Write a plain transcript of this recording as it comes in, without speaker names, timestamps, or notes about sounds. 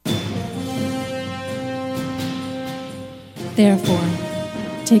Therefore,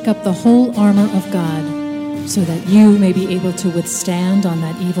 take up the whole armor of God, so that you may be able to withstand on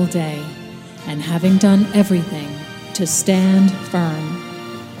that evil day, and having done everything, to stand firm.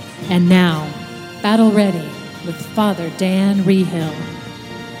 And now, Battle Ready with Father Dan Rehill.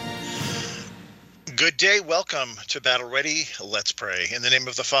 Good day. Welcome to Battle Ready. Let's pray. In the name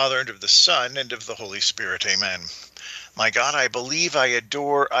of the Father, and of the Son, and of the Holy Spirit. Amen. My God, I believe, I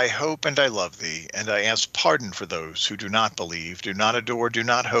adore, I hope, and I love thee, and I ask pardon for those who do not believe, do not adore, do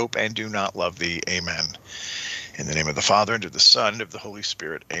not hope, and do not love thee. Amen. In the name of the Father, and of the Son, and of the Holy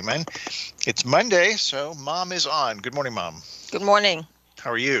Spirit. Amen. It's Monday, so Mom is on. Good morning, Mom. Good morning.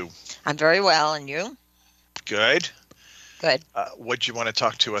 How are you? I'm very well, and you? Good. Good. What do you want to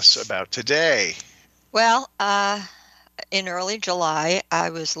talk to us about today? Well, in early July, I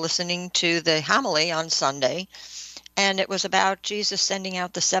was listening to the homily on Sunday, and it was about Jesus sending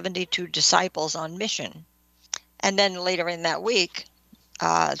out the 72 disciples on mission. And then later in that week,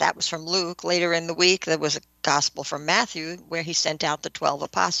 that was from Luke. Later in the week, there was a gospel from Matthew where he sent out the 12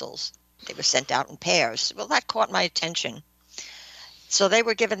 apostles. They were sent out in pairs. Well, that caught my attention. So they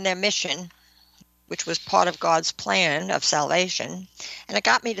were given their mission, which was part of God's plan of salvation. And it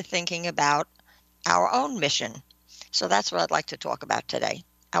got me to thinking about our own mission. So that's what I'd like to talk about today,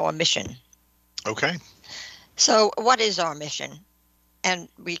 our mission. Okay. So what is our mission? And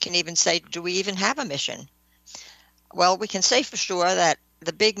we can even say, do we even have a mission? Well, we can say for sure that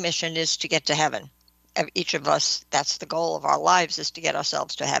the big mission is to get to heaven. Each of us, that's the goal of our lives, is to get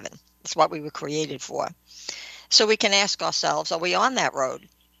ourselves to heaven. It's what we were created for. So we can ask ourselves, are we on that road?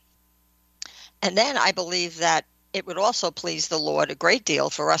 And then I believe that it would also please the Lord a great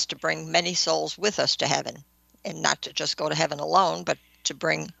deal for us to bring many souls with us to heaven, and not to just go to heaven alone, but to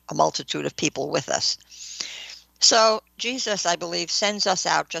bring a multitude of people with us. So Jesus, I believe, sends us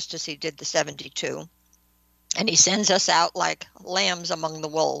out just as he did the 72, and he sends us out like lambs among the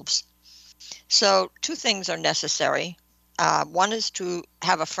wolves. So two things are necessary. One is to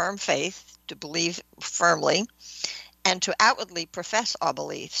have a firm faith, to believe firmly, and to outwardly profess our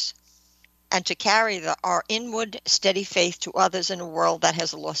beliefs, and to carry our inward steady faith to others in a world that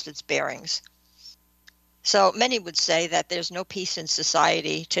has lost its bearings. So many would say that there's no peace in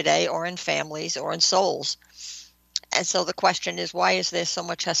society today, or in families, or in souls. And so the question is, why is there so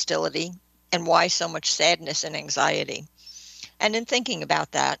much hostility, and why so much sadness and anxiety? And in thinking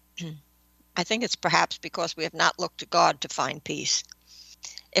about that, I think it's perhaps because we have not looked to God to find peace.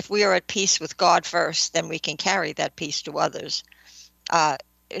 If we are at peace with God first, then we can carry that peace to others.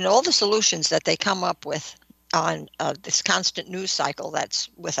 In all the solutions that they come up with on this constant news cycle that's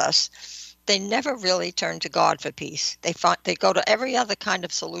with us, they never really turn to God for peace. They go to every other kind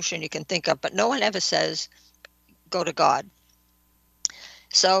of solution you can think of, but no one ever says, go to God.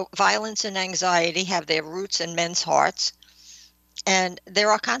 So violence and anxiety have their roots in men's hearts, and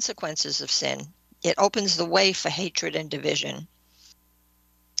there are consequences of sin. It opens the way for hatred and division.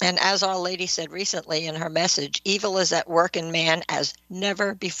 And as Our Lady said recently in her message, evil is at work in man as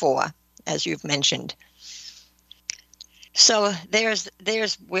never before, as you've mentioned. So there's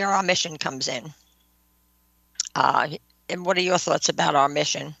where our mission comes in. And what are your thoughts about our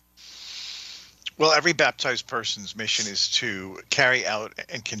mission? Well, every baptized person's mission is to carry out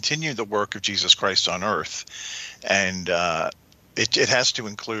and continue the work of Jesus Christ on earth. And it has to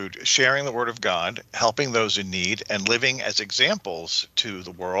include sharing the word of God, helping those in need, and living as examples to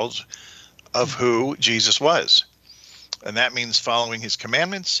the world of who Jesus was. And that means following his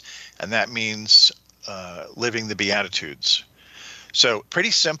commandments, and that means living the Beatitudes. So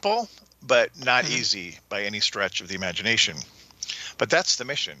pretty simple, but not easy by any stretch of the imagination. But that's the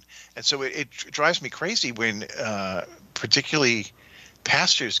mission. And so it drives me crazy when particularly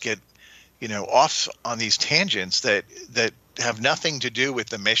pastors get, off on these tangents that have nothing to do with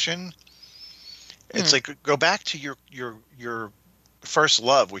the mission. It's like, go back to your first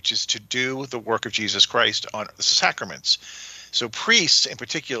love, which is to do the work of Jesus Christ on the sacraments. So priests in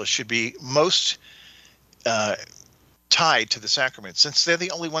particular should be most tied to the sacraments, since they're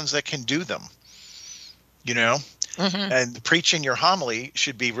the only ones that can do them, and preaching your homily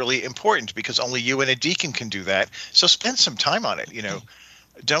should be really important, because only you and a deacon can do that. So spend some time on it.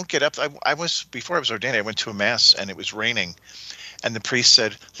 Don't get up. Before I was ordained, I went to a mass and it was raining, and the priest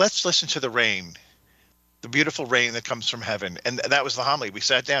said, let's listen to the rain, the beautiful rain that comes from heaven. And that was the homily. We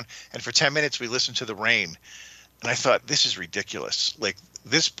sat down, and for 10 minutes we listened to the rain. And I thought, this is ridiculous. Like,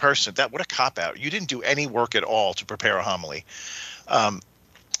 this person, what a cop-out. You didn't do any work at all to prepare a homily.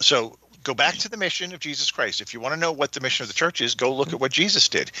 So go back to the mission of Jesus Christ. If you want to know what the mission of the church is, go look at what Jesus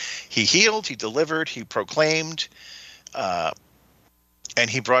did. He healed, he delivered, he proclaimed, and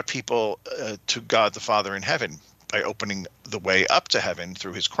he brought people to God the Father in heaven. by opening the way up to heaven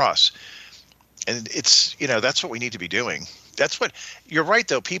through his cross. And it's, that's what we need to be doing. That's what you're right,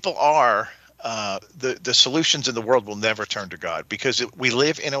 though. People are the solutions in the world will never turn to God, because we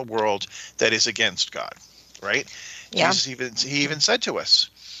live in a world that is against God, right? Yeah. Jesus he even said to us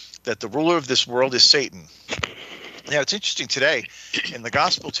that the ruler of this world is Satan. Now, it's interesting today, in the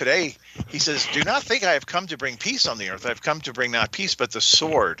gospel today, he says, "Do not think I have come to bring peace on the earth. I have come to bring not peace, but the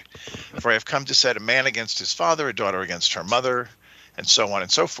sword. For I have come to set a man against his father, a daughter against her mother," and so on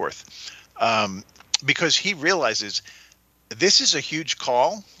and so forth. Because he realizes this is a huge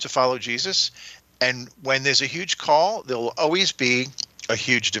call to follow Jesus. And when there's a huge call, there will always be a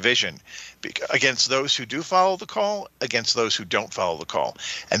huge division against those who do follow the call, against those who don't follow the call.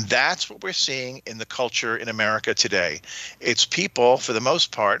 And that's what we're seeing in the culture in America today. It's people, for the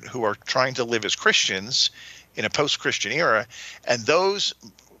most part, who are trying to live as Christians in a post-Christian era. And those,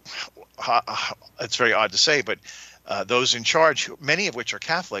 it's very odd to say, but those in charge, many of which are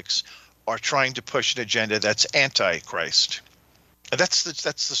Catholics, are trying to push an agenda that's anti-Christ. And that's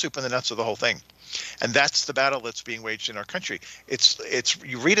the soup and the nuts of the whole thing. And that's the battle that's being waged in our country. It's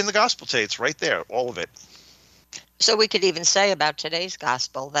you read in the gospel today, it's right there, all of it. So we could even say about today's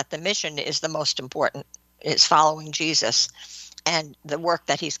gospel that the mission is the most important, is following Jesus. And the work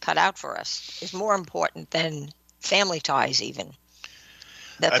that he's cut out for us is more important than family ties even.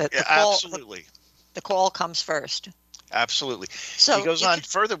 That absolutely. The call comes first. Absolutely. So he goes on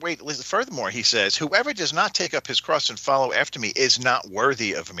furthermore, he says, "Whoever does not take up his cross and follow after me is not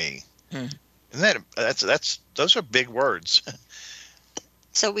worthy of me." Isn't those are big words.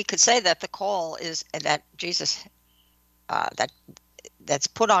 So we could say that the call is that Jesus, that's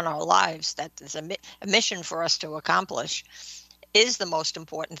put on our lives, that is a mission for us to accomplish, is the most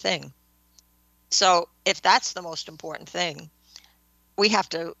important thing. So if that's the most important thing, we have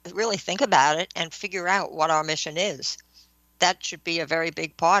to really think about it and figure out what our mission is. That should be a very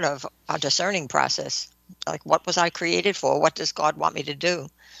big part of our discerning process. Like, what was I created for? What does God want me to do?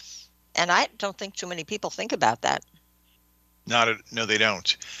 And I don't think too many people think about that. No, they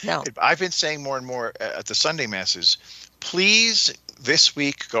don't. No. I've been saying more and more at the Sunday masses, please this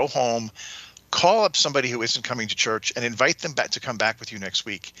week go home, call up somebody who isn't coming to church and invite them back to come back with you next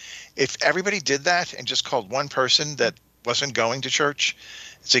week. If everybody did that and just called one person that wasn't going to church,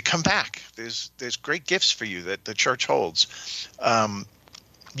 say, come back. There's great gifts for you that the church holds.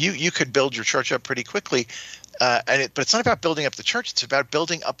 You could build your church up pretty quickly. But it's not about building up the church. It's about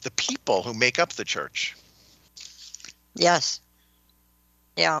building up the people who make up the church. Yes.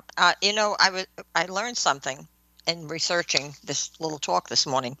 Yeah. I learned something in researching this little talk this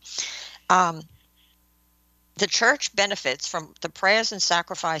morning. The church benefits from the prayers and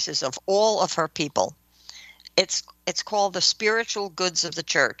sacrifices of all of her people. It's called the spiritual goods of the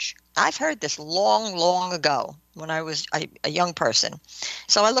church. I've heard this long, long ago when I was a young person.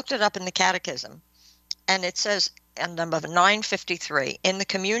 So I looked it up in the Catechism. And it says in number 953, in the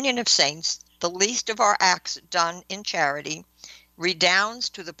communion of saints, the least of our acts done in charity redounds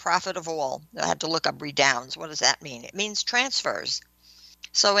to the profit of all. I had to look up redounds. What does that mean? It means transfers.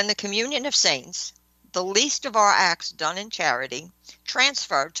 So in the communion of saints, the least of our acts done in charity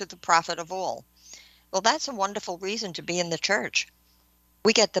transfer to the profit of all. Well, that's a wonderful reason to be in the church.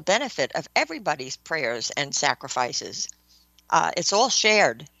 We get the benefit of everybody's prayers and sacrifices. It's all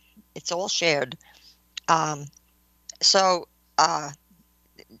shared. It's all shared. So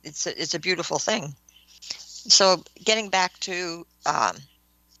it's a beautiful thing. So getting back to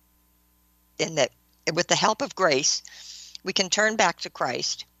with the help of grace, we can turn back to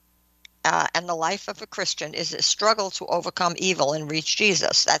Christ. And the life of a Christian is a struggle to overcome evil and reach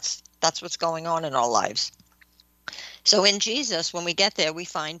Jesus. That's what's going on in our lives. So in Jesus, when we get there, we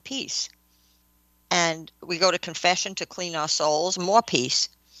find peace. And we go to confession to clean our souls, more peace.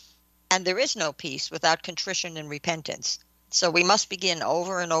 And there is no peace without contrition and repentance. So we must begin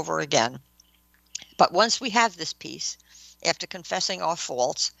over and over again. But once we have this peace, after confessing our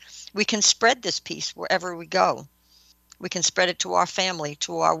faults, we can spread this peace wherever we go. We can spread it to our family,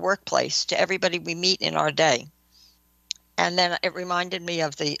 to our workplace, to everybody we meet in our day. And then it reminded me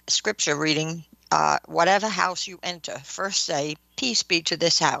of the scripture reading, whatever house you enter, first say, peace be to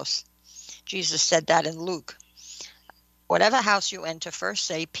this house. Jesus said that in Luke. Whatever house you enter, first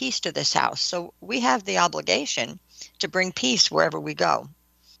say, peace to this house. So we have the obligation to bring peace wherever we go.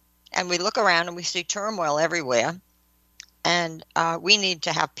 And we look around and we see turmoil everywhere. And we need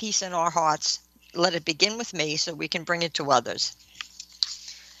to have peace in our hearts. Let it begin with me so we can bring it to others.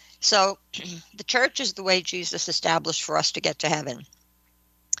 So the church is the way Jesus established for us to get to heaven.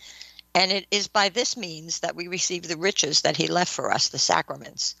 And it is by this means that we receive the riches that he left for us, the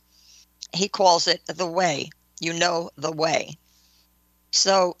sacraments. He calls it the way. You know the way.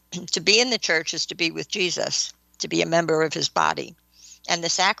 So to be in the church is to be with Jesus, to be a member of his body. And the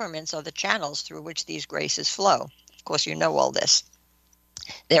sacraments are the channels through which these graces flow. Of course, you know all this.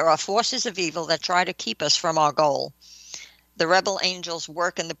 There are forces of evil that try to keep us from our goal. The rebel angels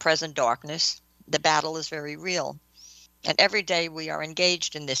work in the present darkness. The battle is very real. And every day we are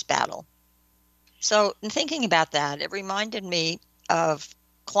engaged in this battle. So in thinking about that, it reminded me of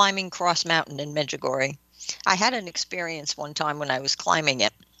climbing Cross Mountain in Medjugorje. I had an experience one time when I was climbing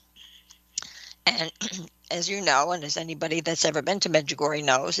it. And as you know, and as anybody that's ever been to Medjugorje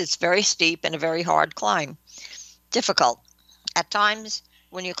knows, it's very steep and a very hard climb. Difficult. At times,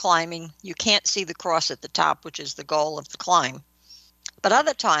 when you're climbing, you can't see the cross at the top, which is the goal of the climb. But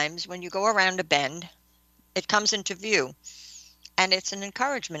other times, when you go around a bend, it comes into view. And it's an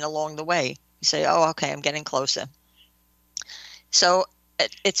encouragement along the way. You say, oh, okay, I'm getting closer. So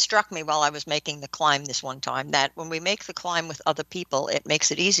it struck me while I was making the climb this one time that when we make the climb with other people, it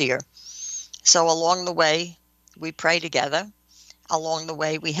makes it easier. So along the way, we pray together. Along the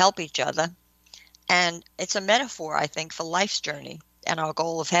way, we help each other. And it's a metaphor, I think, for life's journey and our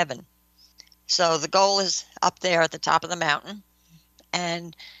goal of heaven. So the goal is up there at the top of the mountain.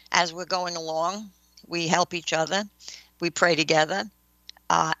 And as we're going along, we help each other. We pray together.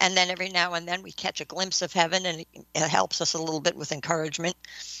 And then every now and then we catch a glimpse of heaven, and it helps us a little bit with encouragement.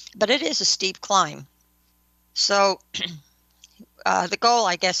 But it is a steep climb. So the goal,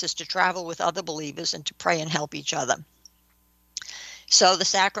 I guess, is to travel with other believers and to pray and help each other. So the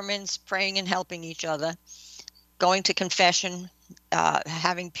sacraments, praying and helping each other, going to confession,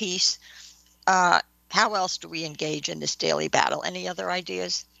 having peace. How else do we engage in this daily battle? Any other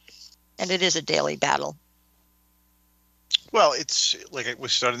ideas? And it is a daily battle. Well, it's like we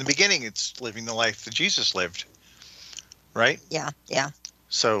started in the beginning. It's living the life that Jesus lived, right? Yeah.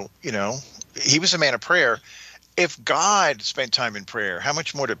 So, he was a man of prayer. If God spent time in prayer, how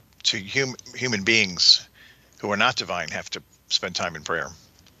much more to human beings who are not divine have to spend time in prayer?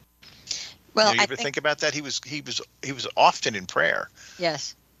 Well, you ever think about that? He was often in prayer.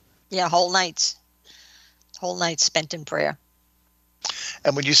 Yes. Yeah, whole nights spent in prayer.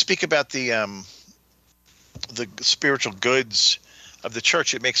 And when you speak about the spiritual goods of the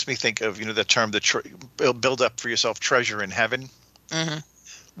church, it makes me think of the term build up for yourself treasure in heaven. Mm-hmm.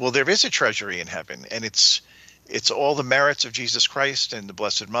 Well, there is a treasury in heaven, and it's all the merits of Jesus Christ and the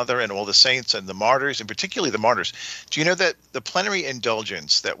Blessed Mother and all the saints and the martyrs, and particularly the martyrs. Do you know that the plenary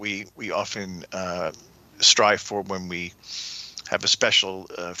indulgence that we often strive for when we have a special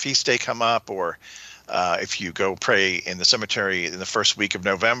feast day come up, or if you go pray in the cemetery in the first week of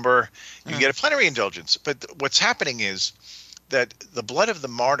November, you get a plenary indulgence. But what's happening is that the blood of the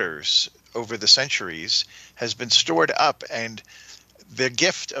martyrs over the centuries has been stored up, and the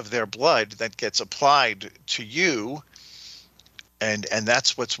gift of their blood that gets applied to you, and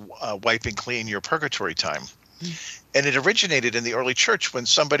that's what's wiping clean your purgatory time. And it originated in the early church when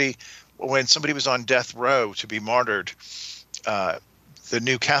somebody was on death row to be martyred. The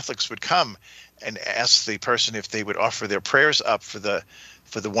new Catholics would come and ask the person if they would offer their prayers up for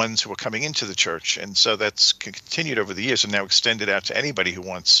the ones who were coming into the church. And so that's continued over the years and now extended out to anybody who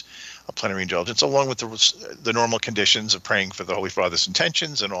wants a plenary indulgence, along with the normal conditions of praying for the Holy Father's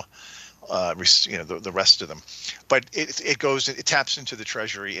intentions and all, the rest of them. But it taps into the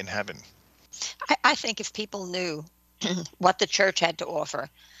treasury in heaven. I think if people knew what the church had to offer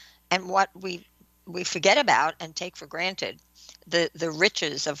and what we forget about and take for granted, the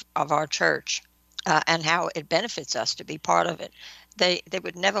riches of our church and how it benefits us to be part of it, they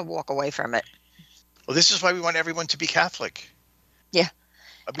would never walk away from it. Well, this is why we want everyone to be Catholic. Yeah.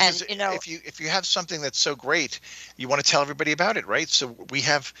 Because and, if you have something that's so great, you want to tell everybody about it, right? So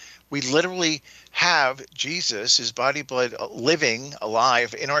we literally have Jesus, his body, blood, living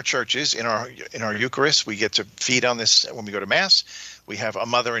alive in our churches, in our Eucharist. We get to feed on this when we go to Mass. We have a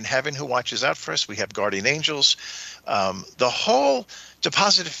mother in heaven who watches out for us. We have guardian angels. The whole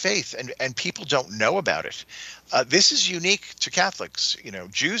deposit of faith, and people don't know about it. This is unique to Catholics.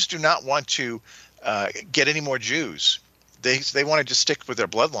 Jews do not want to get any more Jews. They want to just stick with their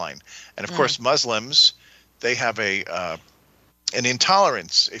bloodline. And of course, Muslims, they have an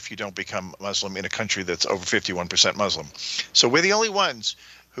intolerance if you don't become Muslim in a country that's over 51% Muslim. So we're the only ones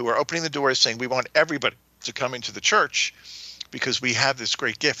who are opening the doors saying we want everybody to come into the church because we have this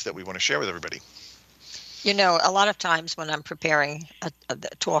great gift that we want to share with everybody. A lot of times when I'm preparing a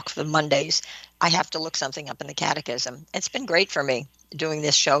talk for Mondays, I have to look something up in the catechism. It's been great for me doing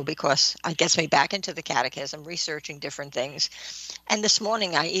this show because it gets me back into the catechism, researching different things. And this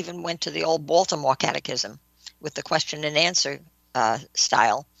morning I even went to the old Baltimore catechism with the question and answer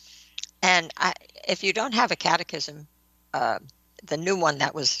style. And if you don't have a catechism, the new one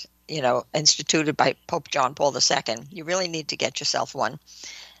that was, instituted by Pope John Paul II, you really need to get yourself one.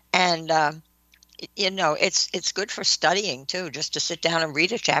 And, it's good for studying too, just to sit down and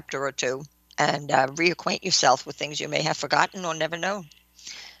read a chapter or two and reacquaint yourself with things you may have forgotten or never known.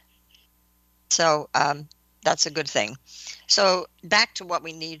 So that's a good thing. So back to what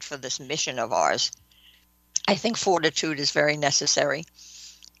we need for this mission of ours. I think fortitude is very necessary,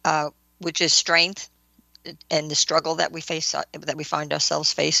 which is strength in the struggle that we face, that we find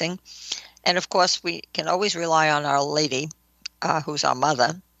ourselves facing. And of course, we can always rely on Our Lady, who's our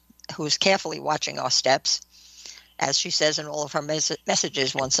mother, who's carefully watching our steps, as she says in all of her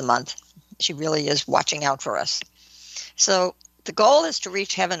messages once a month. She really is watching out for us. So the goal is to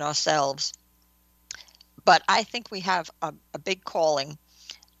reach heaven ourselves. But I think we have a big calling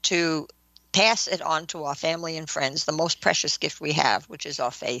to pass it on to our family and friends, the most precious gift we have, which is our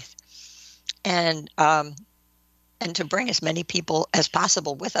faith, and to bring as many people as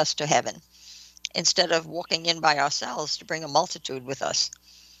possible with us to heaven, instead of walking in by ourselves, to bring a multitude with us.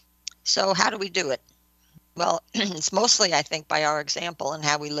 So how do we do it? Well, it's mostly, I think, by our example and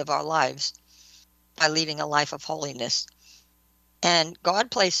how we live our lives, by leading a life of holiness. And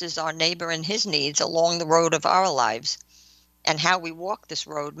God places our neighbor and his needs along the road of our lives. And how we walk this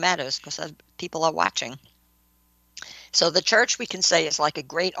road matters, because people are watching. So the church, we can say, is like a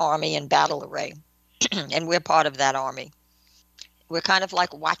great army in battle array. And we're part of that army. We're kind of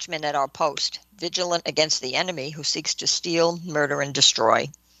like watchmen at our post, vigilant against the enemy who seeks to steal, murder, and destroy.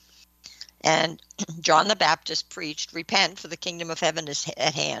 And John the Baptist preached, "Repent, for the kingdom of heaven is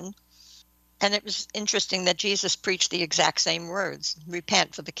at hand." And it was interesting that Jesus preached the exact same words,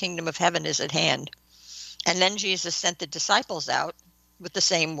 "Repent, for the kingdom of heaven is at hand." And then Jesus sent the disciples out with the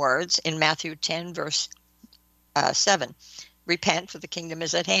same words in Matthew 10, verse 7. "Repent, for the kingdom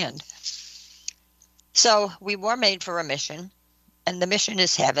is at hand." So we were made for a mission, and the mission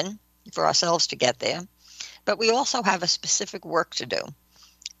is heaven, for ourselves to get there. But we also have a specific work to do.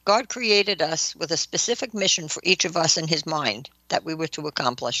 God created us with a specific mission for each of us in his mind that we were to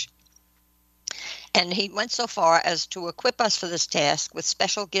accomplish. And he went so far as to equip us for this task with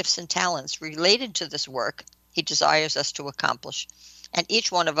special gifts and talents related to this work he desires us to accomplish. And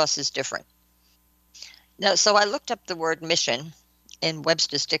each one of us is different. Now, so I looked up the word mission in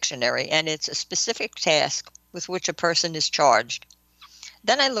Webster's dictionary, and it's a specific task with which a person is charged.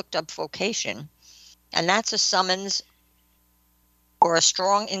 Then I looked up vocation, and that's a summons or a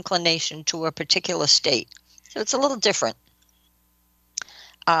strong inclination to a particular state. So it's a little different.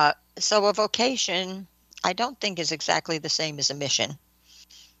 So a vocation, I don't think, is exactly the same as a mission.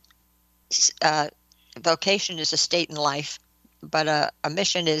 Vocation is a state in life, but a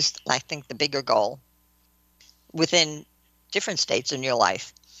mission is, I think, the bigger goal within different states in your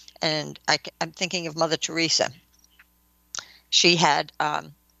life. And I'm thinking of Mother Teresa. She had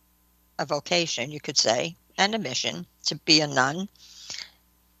a vocation, you could say, and a mission to be a nun.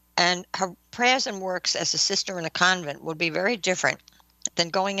 And her prayers and works as a sister in a convent would be very different than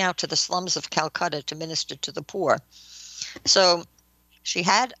going out to the slums of Calcutta to minister to the poor. So she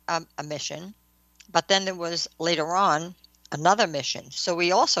had a mission, but then there was later on another mission. So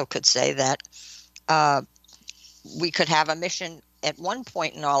we also could say that we could have a mission at one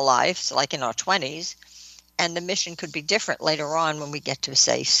point in our lives, like in our 20s, and the mission could be different later on when we get to,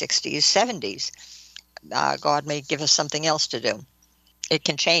 say, 60s, 70s. God may give us something else to do. It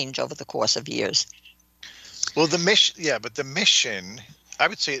can change over the course of years. Well, the mission, yeah, but the mission, I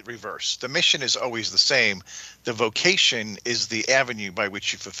would say it reverse. The mission is always the same. The vocation is the avenue by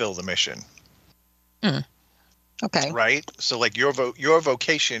which you fulfill the mission. Okay. Right? So like your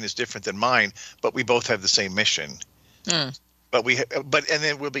vocation is different than mine, but we both have the same mission. But and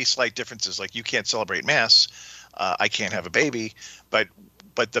there will be slight differences. Like you can't celebrate Mass, I can't have a baby, but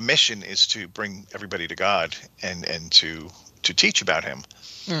the mission is to bring everybody to God and to teach about him.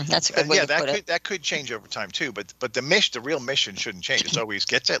 That's a good way to put it. That could change over time too. But the real mission shouldn't change. It's always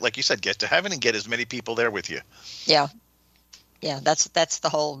get to, like you said, get to heaven and get as many people there with you. Yeah. That's the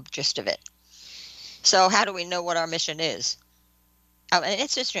whole gist of it. So how do we know what our mission is? And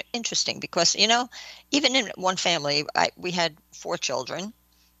it's just interesting because, even in one family, we had 4 children,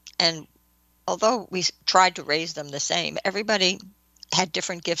 and although we tried to raise them the same, everybody had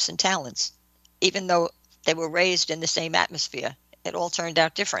different gifts and talents, even though they were raised in the same atmosphere. It all turned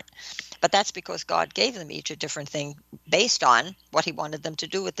out different. But that's because God gave them each a different thing based on what he wanted them to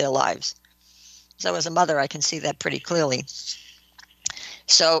do with their lives. So as a mother, I can see that pretty clearly.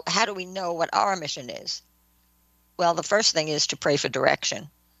 So how do we know what our mission is? Well, the first thing is to pray for direction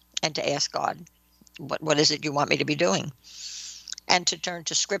and to ask God, what is it you want me to be doing? And to turn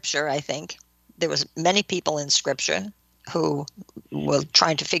to Scripture, I think, there was many people in Scripture who were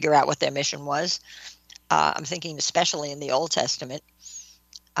trying to figure out what their mission was. I'm thinking especially in the Old Testament.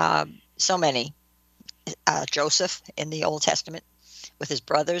 So many. Joseph in the Old Testament with his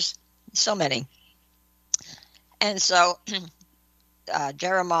brothers. So many. And so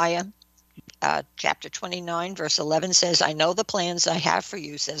Jeremiah chapter 29, verse 11 says, I know the plans I have for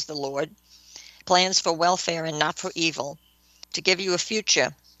you, says the Lord, plans for welfare and not for evil, to give you a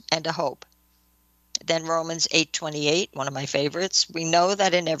future and a hope. Then Romans 8:28, one of my favorites, we know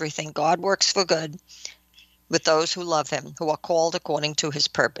that in everything God works for good with those who love him, who are called according to his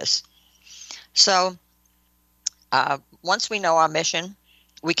purpose. So once we know our mission,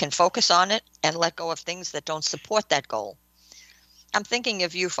 we can focus on it and let go of things that don't support that goal. I'm thinking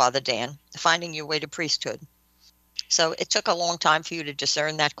of you, Father Dan, finding your way to priesthood. So it took a long time for you to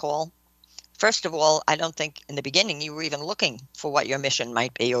discern that call. First of all, I don't think in the beginning you were even looking for what your mission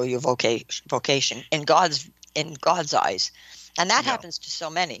might be or your vocation in God's eyes. And that happens to so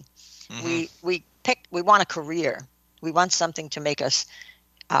many. Mm-hmm. We want a career. We want something to make us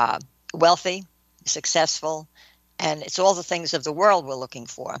wealthy, successful, and it's all the things of the world we're looking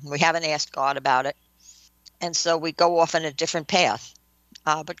for. We haven't asked God about it. And so we go off on a different path.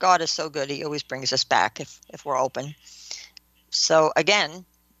 But God is so good. He always brings us back if we're open. So again,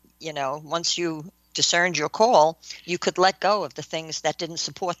 once you discerned your call, you could let go of the things that didn't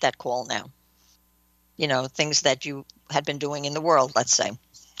support that call now. Things that you had been doing in the world, let's say.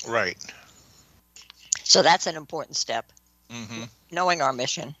 Right. So that's an important step, knowing our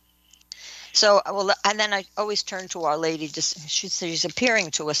mission. So, and then I always turn to Our Lady. She's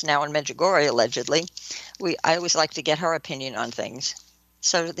appearing to us now in Medjugorje, allegedly. I always like to get her opinion on things.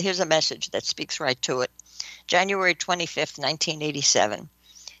 So here's a message that speaks right to it. January 25th, 1987.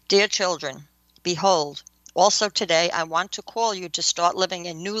 Dear children, behold, also today I want to call you to start living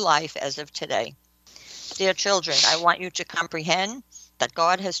a new life as of today. Dear children, I want you to comprehend that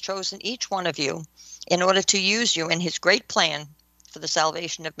God has chosen each one of you in order to use you in his great plan for the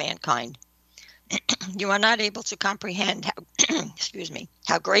salvation of mankind. You are not able to comprehend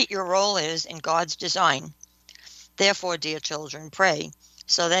how great your role is in God's design. Therefore, dear children, pray,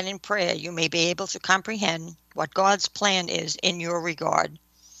 so that in prayer you may be able to comprehend what God's plan is in your regard.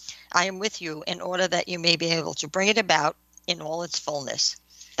 I am with you in order that you may be able to bring it about in all its fullness.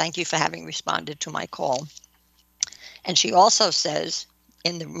 Thank you for having responded to my call. And she also says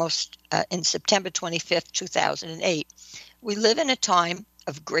in September 25th, 2008, we live in a time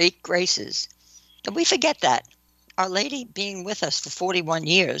of great graces. And we forget that. Our Lady being with us for 41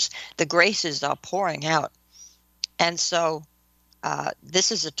 years, the graces are pouring out. And so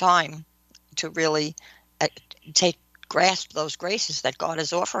this is a time to really grasp those graces that God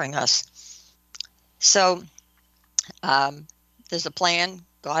is offering us. So there's a plan.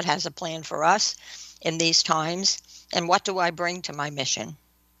 God has a plan for us in these times. And what do I bring to my mission?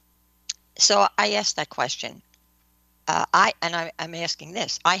 So I asked that question. I'm asking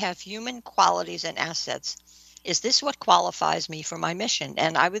this. I have human qualities and assets. Is this what qualifies me for my mission?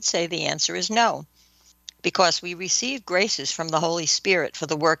 And I would say the answer is no, because we receive graces from the Holy Spirit for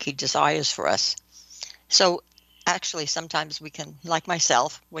the work he desires for us. So actually, sometimes we can, like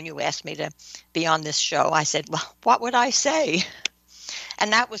myself, when you asked me to be on this show, I said, well, what would I say?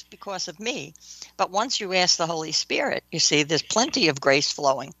 And that was because of me. But once you ask the Holy Spirit, you see, there's plenty of grace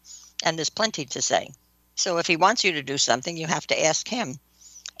flowing, and there's plenty to say. So if he wants you to do something, you have to ask him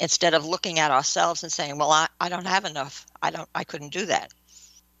instead of looking at ourselves and saying, well, I don't have enough. I couldn't do that.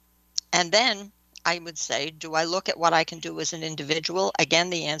 And then I would say, do I look at what I can do as an individual? Again,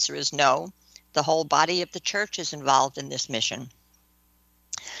 the answer is no. The whole body of the church is involved in this mission.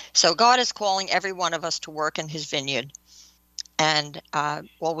 So God is calling every one of us to work in his vineyard. And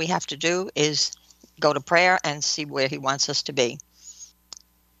all we have to do is go to prayer and see where he wants us to be.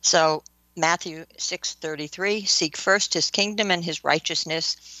 So Matthew 6:33, seek first his kingdom and his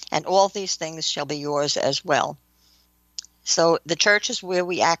righteousness, and all these things shall be yours as well. So the church is where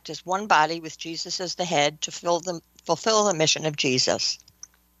we act as one body with Jesus as the head to fulfill the mission of Jesus.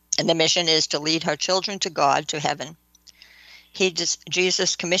 And the mission is to lead her children to God, to heaven.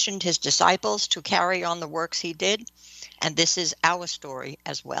 Jesus commissioned his disciples to carry on the works he did, and this is our story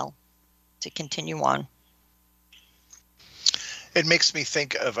as well, to continue on. It makes me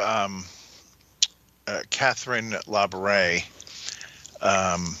think of Catherine Labouré,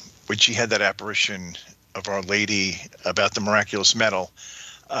 when she had that apparition of Our Lady about the miraculous medal.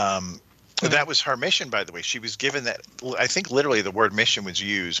 That was her mission, by the way. She was given that. I think literally the word mission was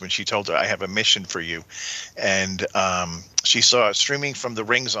used when she told her, I have a mission for you. And she saw streaming from the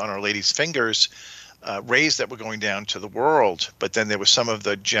rings on Our Lady's fingers rays that were going down to the world, but then there was some of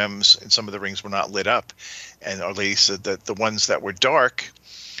the gems and some of the rings were not lit up. And Our Lady said that the ones that were dark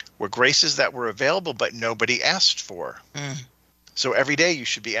were graces that were available, but nobody asked for. So every day you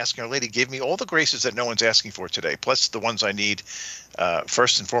should be asking Our Lady, give me all the graces that no one's asking for today, plus the ones I need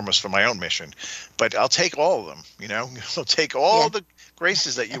first and foremost for my own mission. But I'll take all of them, I'll take all the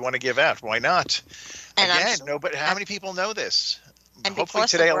graces that you want to give out. Why not? And again, nobody. How many people know this? And hopefully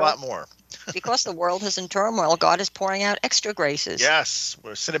today a lot more. Because the world is in turmoil, God is pouring out extra graces. Yes,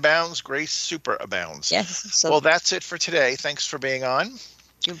 where sin abounds, grace super abounds. Yes. So well, that's it for today. Thanks for being on.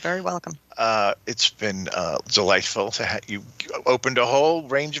 You're very welcome. It's been delightful to have you opened a whole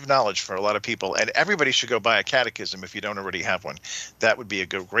range of knowledge for a lot of people, and everybody should go buy a catechism if you don't already have one. That would be a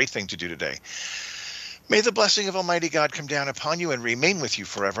great thing to do today. May the blessing of Almighty God come down upon you and remain with you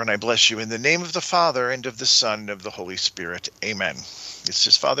forever. And I bless you in the name of the Father, and of the Son, and of the Holy Spirit. Amen. This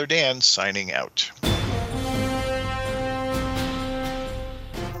is Father Dan signing out.